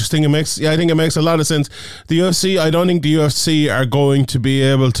just think it makes a lot of sense. The UFC, I don't think the UFC are going to be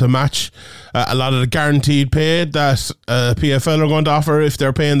able to match a lot of the guaranteed pay that PFL are going to offer if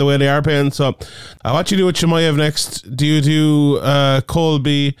they're paying the way they are paying. So what you do with Chimaev next? Do you do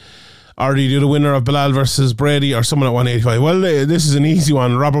Colby Or do you do the winner of Bilal versus Brady or someone at 185? Well, this is an easy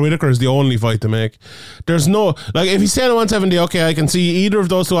one. Robert Whittaker is the only fight to make. There's no, like, if he's staying at 170, okay, I can see either of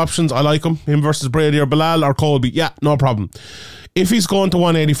those two options. I like him versus Brady or Bilal or Colby. Yeah, no problem. If he's going to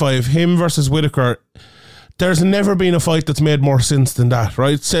 185, him versus Whittaker, there's never been a fight that's made more sense than that,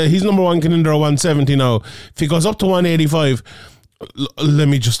 right? So he's number one contender at 170 now. If he goes up to 185, let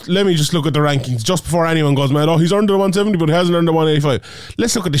me just look at the rankings just before anyone goes mad. Oh, he's earned the 170, but he hasn't earned the 185.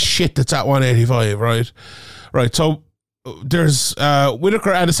 Let's look at the shit that's at 185, right? Right. So there's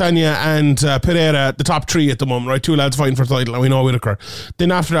Whittaker, Adesanya, and Pereira, the top three at the moment, right? Two lads fighting for the title, and we know Whittaker.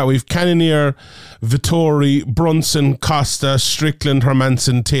 Then after that, we've Cannonier, Vettori, Brunson, Costa, Strickland,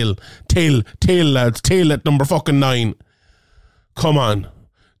 Hermanson, Till, lads. Till at number fucking 9. Come on.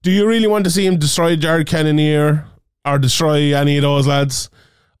 Do you really want to see him destroy Jared Cannonier or destroy any of those lads?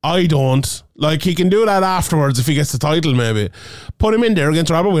 I don't. Like, he can do that afterwards if he gets the title, maybe. Put him in there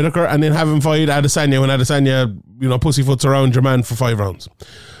against Robert Whittaker and then have him fight Adesanya when Adesanya, pussyfoots around your man for 5 rounds.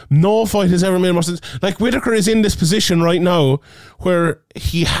 No fight has ever made more sense. Like, Whittaker is in this position right now where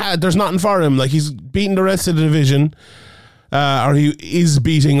there's nothing for him. Like, he's beating the rest of the division, or he is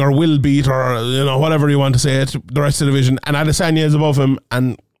beating or will beat, or, whatever you want to say it, the rest of the division. And Adesanya is above him,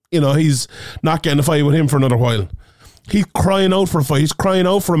 and, he's not getting a fight with him for another while. He's crying out for a fight. He's crying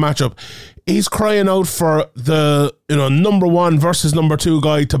out for a matchup. He's crying out for the number 1 versus number 2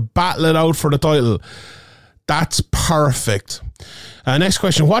 guy to battle it out for the title. That's perfect. Next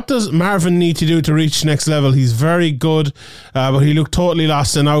question. What does Marvin need to do to reach next level? He's very good, but he looked totally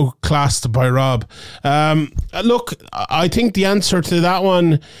lost and outclassed by Rob. Look, I think the answer to that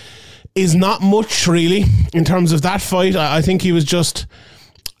one is not much, really, in terms of that fight. I think he was just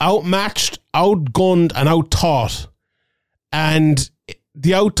outmatched, outgunned, and outtaught. And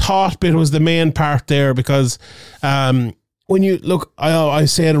the out-taught bit was the main part there, because when you look, I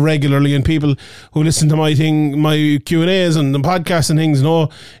say it regularly, and people who listen to my Q&As and the podcast and things know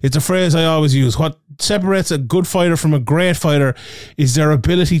it's a phrase I always use. What separates a good fighter from a great fighter is their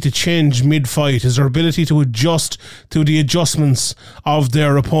ability to change mid-fight, is their ability to adjust to the adjustments of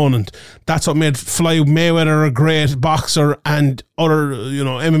their opponent. That's what made Floyd Mayweather a great boxer and other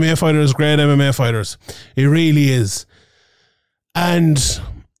MMA fighters great MMA fighters. It really is. And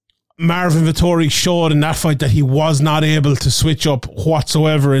Marvin Vettori showed in that fight that he was not able to switch up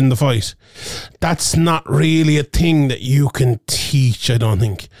whatsoever in the fight. That's not really a thing that you can teach, I don't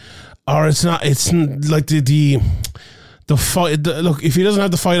think. Or it's like the fight. Look, if he doesn't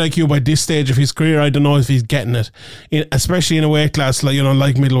have the fight IQ by this stage of his career, I don't know if he's getting it, especially in a weight class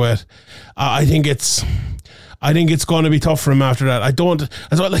like middleweight. I think it's going to be tough for him after that.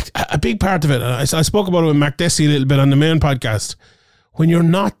 A big part of it, I spoke about it with Mac Desi a little bit on the main podcast. When you're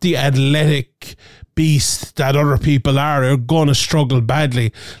not the athletic beast that other people are, you're going to struggle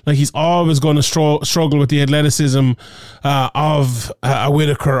badly. Like, he's always going to struggle with the athleticism of a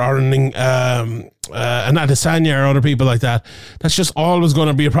Whittaker or an Adesanya or other people like that. That's just always going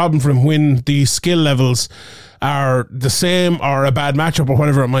to be a problem for him when the skill levels are the same or a bad matchup or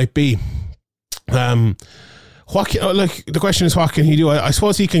whatever it might be. The question is, what can he do? I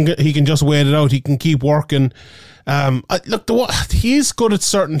suppose he can just wait it out. He can keep working. He's good at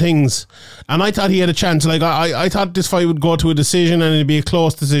certain things, and I thought he had a chance. Like, I thought this fight would go to a decision and it'd be a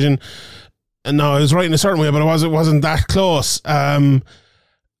close decision. And no, I was right in a certain way, but it wasn't that close. And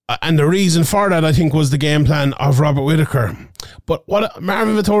the reason for that, I think, was the game plan of Robert Whittaker. But what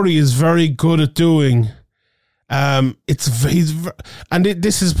Marvin Vettori is very good at doing,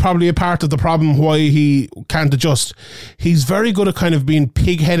 this is probably a part of the problem why he can't adjust. He's very good at kind of being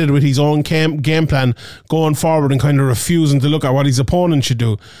pig-headed with his own game plan going forward and kind of refusing to look at what his opponent should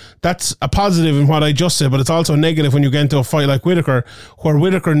do. That's a positive in what I just said, but it's also a negative when you get into a fight like Whittaker, where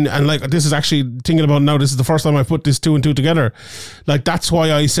Whittaker, and like, this is actually thinking about now, this is the first time I put this 2 and 2 together. Like, that's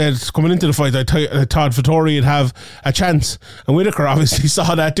why I said coming into the fight, I thought Vettori would have a chance, and Whittaker obviously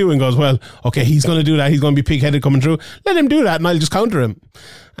saw that too and goes, well, okay, he's going to do that, he's going to be pig-headed coming through, let him do that and I'll just counter him.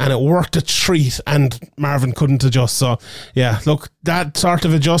 And it worked a treat, and Marvin couldn't adjust. So yeah, look, that sort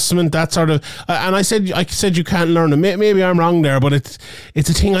of adjustment, that sort of, and I said you can't learn it. Maybe I'm wrong there, but it's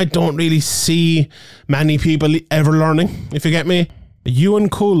a thing I don't really see many people ever learning, if you get me. Ewan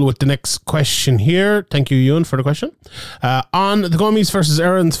Cool with the next question here. Thank you, Ewan, for the question. On the Gomis versus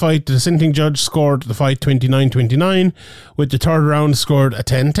Aaron's fight, the dissenting judge scored the fight 29-29, with the third round scored a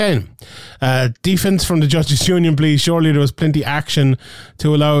 10-10. Defense from the judges' union, please. Surely there was plenty action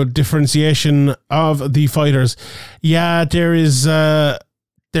to allow differentiation of the fighters. Yeah, there's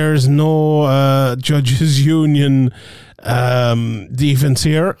no judges' union defense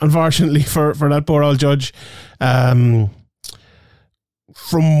here, unfortunately, for that poor old judge.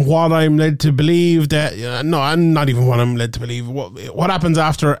 from what I'm led to believe, that no, I'm not even what I'm led to believe. What happens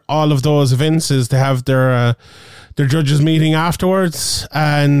after all of those events is they have their judges meeting afterwards,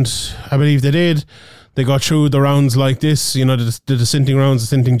 and I believe they did. They got through the rounds like this, you know, the dissenting rounds,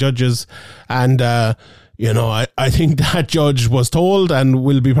 dissenting judges, and you know, I think that judge was told and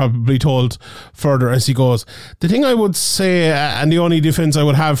will be probably told further as he goes. The thing I would say, and the only defense I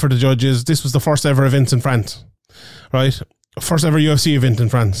would have for the judge is this was the first ever event in France, right? First ever UFC event in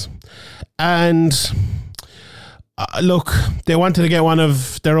France. And look, they wanted to get one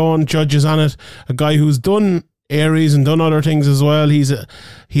of their own judges on it, a guy who's done Aries and done other things as well.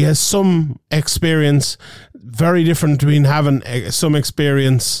 He has some experience, very different between having some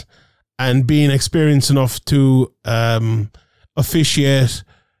experience and being experienced enough to officiate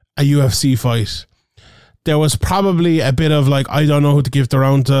a UFC fight. There was probably a bit of like, I don't know who to give the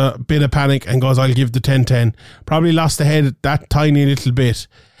round to, bit of panic, and goes, I'll give the 10-10. Probably lost the head that tiny little bit.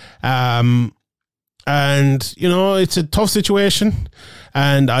 And, you know, it's a tough situation.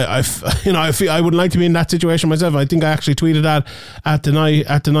 And I feel I wouldn't like to be in that situation myself. I think I actually tweeted that at the night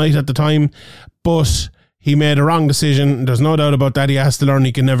at the time, but he made a wrong decision. There's no doubt about that. He has to learn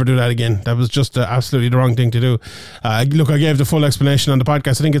he can never do that again. That was just absolutely the wrong thing to do. Look, I gave the full explanation on the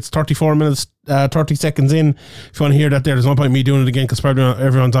podcast. I think it's 34 minutes, 30 seconds in. If you want to hear that there's no point me doing it again because probably not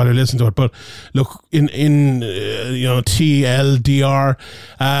everyone's already listened to it. But look, in you know, TLDR,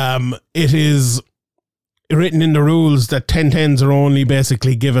 it is written in the rules that 10-10s are only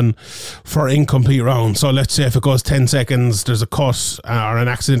basically given for incomplete rounds. So let's say if it goes 10 seconds, there's a cut or an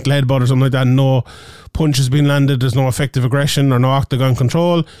accidental headbutt or something like that, no punch has been landed, there's no effective aggression or no octagon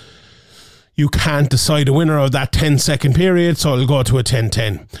control, you can't decide a winner of that 10-second period, so it'll go to a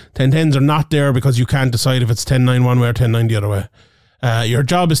 10-10. 10-10s are not there because you can't decide if it's 10-9 one way or 10-9 the other way. Your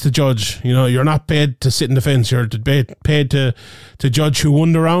job is to judge. You know, you're not paid to sit in the fence. You're paid to judge who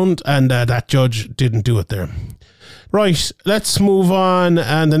won the round, and that judge didn't do it there. Right, let's move on.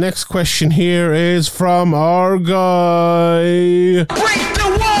 And the next question here is from our guy. Break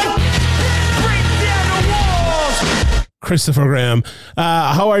the wall! Break down the walls! Christopher Graham.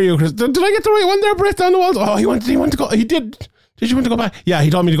 How are you, Chris? Did I get the right one there? Break down the walls? Oh, he wanted to go. He did. Did you want to go back? Yeah, he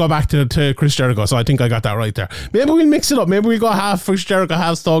told me to go back to Chris Jericho, so I think I got that right there. Maybe we'll mix it up. Maybe we'll go half Chris Jericho,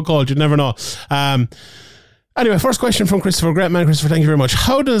 half Stone Cold. You never know. Anyway, first question from Christopher. Great man, Christopher. Thank you very much.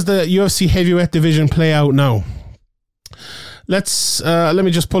 How does the UFC heavyweight division play out now? Let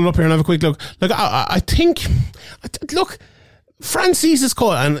me just pull it up here and have a quick look. Look, I think, look, Francis is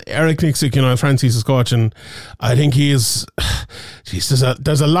coach, and Eric Nixick, you know, Francis is coach, and I think he is. Geez,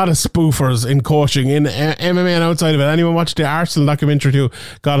 there's a lot of spoofers in coaching in MMA and outside of it. Anyone watch the Arsenal documentary too?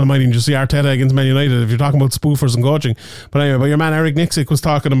 God Almighty, and just see Arteta against Man United. If you're talking about spoofers and coaching, but anyway, but your man Eric Nixick was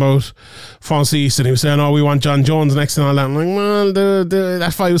talking about Francis, and he was saying, "Oh, we want John Jones next and all that." I'm like, well,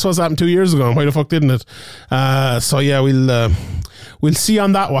 that fight was supposed to happen 2 years ago, and why the fuck didn't it? So yeah, we'll see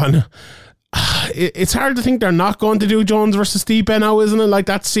on that one. It's hard to think they're not going to do Jones versus Stipe now, isn't it? Like,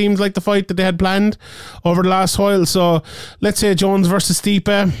 that seems like the fight that they had planned over the last while. So let's say Jones versus Stipe,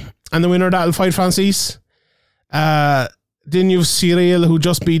 and the winner that'll fight Francis. Then you've Cyril, who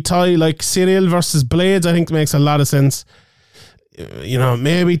just beat Ty. Like, Cyril versus Blades, I think makes a lot of sense. You know,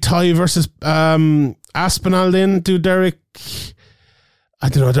 maybe Ty versus Aspinall. Then do Derek. I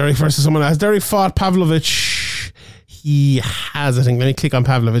don't know, Derek versus someone else. Derek fought Pavlovich. He has, I think. Let me click on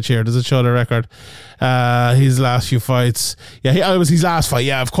Pavlovich here. Does it show the record? His last few fights. Yeah, it was his last fight.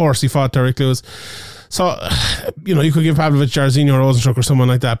 Yeah, of course, he fought Derek Lewis. So, you know, you could give Pavlovich Jairzinho or Rosenstruck or someone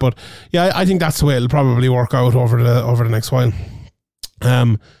like that. But yeah, I think that's the way it'll probably work out over the next while.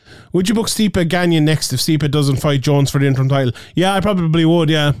 Would you book Stipe Gagnon next if Stipe doesn't fight Jones for the interim title? Yeah, I probably would,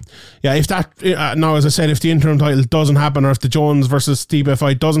 yeah. Yeah, if that, now as I said, if the interim title doesn't happen, or if the Jones versus Stipe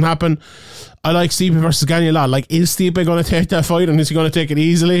fight doesn't happen, I like Stipe versus Gagnon a lot. Like, is Stipe going to take that fight, and is he going to take it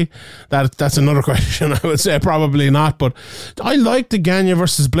easily? That's another question. I would say probably not, but I like the Gagnon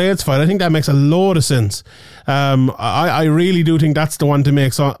versus Blades fight. I think that makes a load of sense. I really do think that's the one to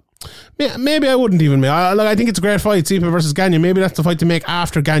make, so maybe I wouldn't even make. I think it's a great fight, Stipe versus Gagnon. Maybe that's the fight to make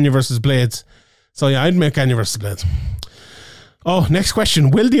after Gagnon versus Blades. So yeah, I'd make Gagnon versus Blades. Oh, next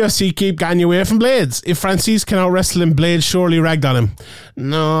question. Will the UFC keep Gagnon away from Blades? If Francis can out-wrestle him, Blades surely ragged on him.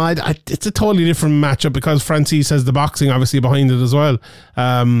 No, it's a totally different matchup because Francis has the boxing obviously behind it as well.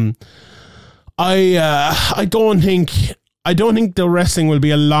 I don't think the wrestling will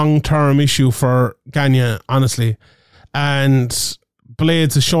be a long-term issue for Gagnon, honestly. And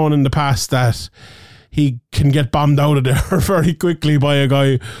Blades has shown in the past that he can get bombed out of there very quickly by a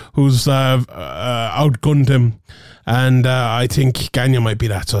guy who's outgunned him. And I think Gania might be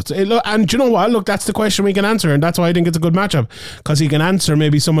that. So and do you know what? Look, that's the question we can answer, and that's why I think it's a good matchup, because he can answer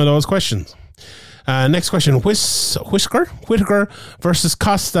maybe some of those questions. Next question: Whittaker versus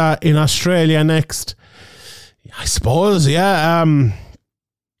Costa in Australia next. I suppose, yeah.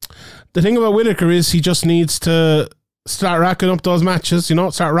 The thing about Whittaker is he just needs to start racking up those matches,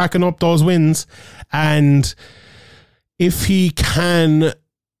 start racking up those wins, and if he can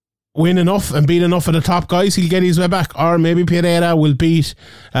win enough and beat enough of the top guys, he'll get his way back. Or maybe Pereira will beat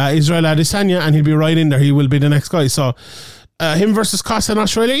Israel Adesanya and he'll be right in there. He will be the next guy. So him versus Costa in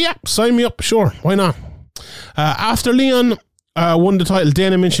Australia, yeah, sign me up, sure, why not? After Leon won the title,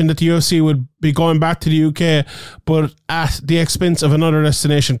 Dana mentioned that the UFC would be going back to the UK, but at the expense of another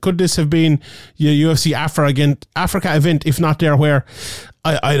destination. Could this have been the UFC Africa event, if not there? Where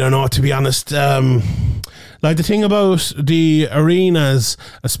I don't know, to be honest. Like, the thing about the arenas,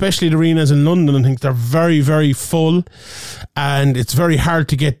 especially the arenas in London, I think they're very, very full, and it's very hard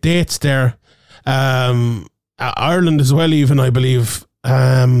to get dates there. Ireland as well, even, I believe.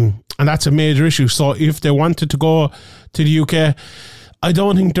 And that's a major issue. So if they wanted to go to the UK, I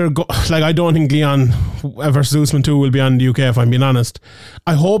don't think I don't think Leon versus Usman 2 will be on the UK, if I'm being honest.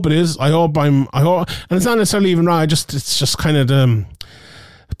 I hope it is. I hope, and it's not necessarily even wrong. It's just kind of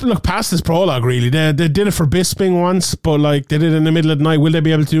look past this prologue, really. They did it for Bisping once, but like they did it in the middle of the night. Will they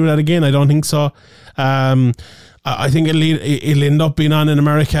be able to do that again? I don't think so. I think it'll end up being on in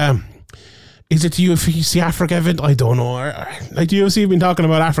America. Is it the UFC Africa event? I don't know. Like, the UFC have been talking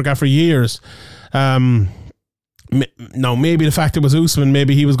about Africa for years. Now, maybe the fact it was Usman,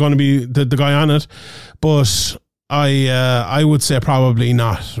 maybe he was going to be the guy on it, but I would say probably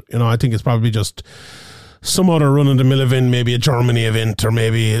not. I think it's probably just some other run-of-the-mill event, maybe a Germany event, or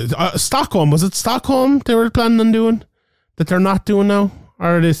maybe Stockholm. Was it Stockholm they were planning on doing that they're not doing now?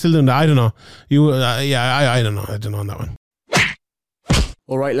 Or are they still doing that? I don't know. I don't know. I don't know on that one.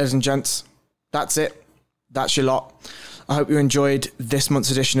 All right, ladies and gents, that's it. That's your lot. I hope you enjoyed this month's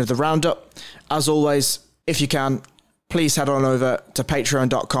edition of the Roundup. As always, if you can, please head on over to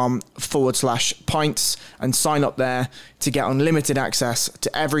patreon.com/pints and sign up there to get unlimited access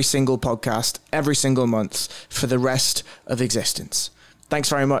to every single podcast, every single month for the rest of existence. Thanks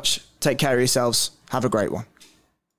very much. Take care of yourselves. Have a great one.